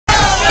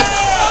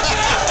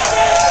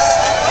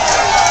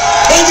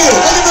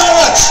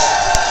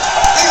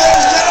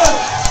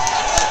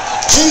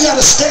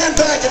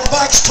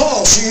blocks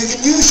tall, so you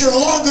can use your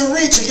longer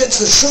reach against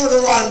the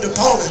shorter-armed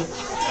opponent.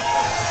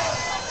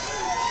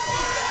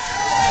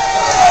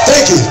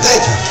 Thank you,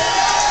 thank you.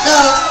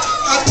 Now,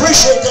 I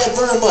appreciate that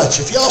very much.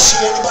 If y'all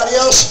see anybody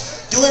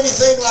else do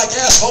anything like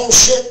asshole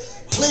shit,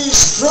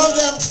 please throw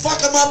them,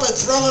 fuck them up, and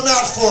throw them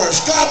out for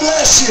us. God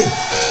bless you.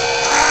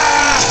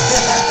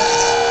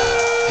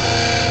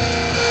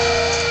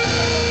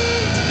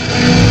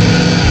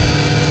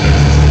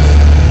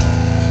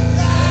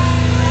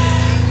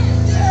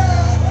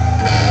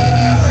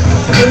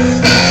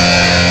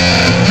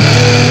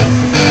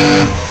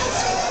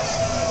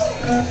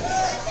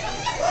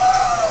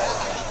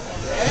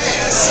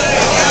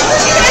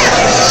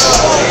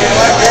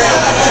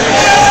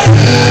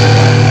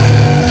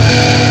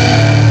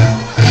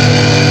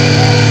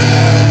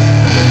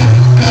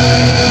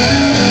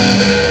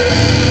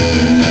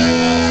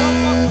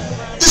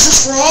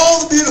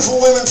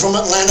 From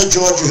Atlanta,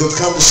 Georgia, who've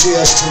come to see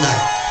us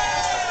tonight.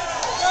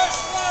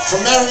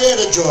 From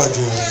Marietta,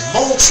 Georgia,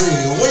 Moultrie,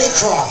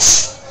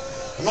 Waycross,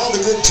 and all the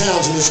good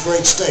towns in this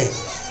great state.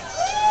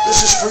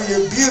 This is for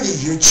your beauty,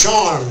 your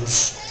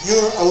charms,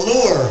 your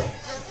allure,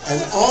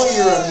 and all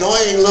your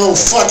annoying little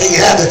fucking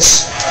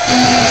habits.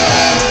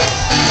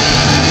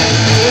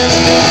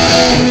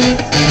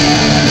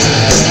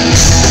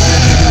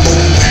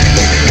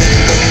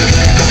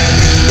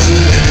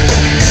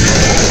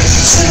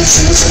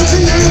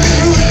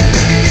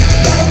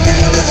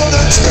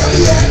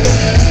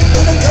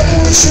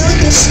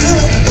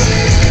 Sure,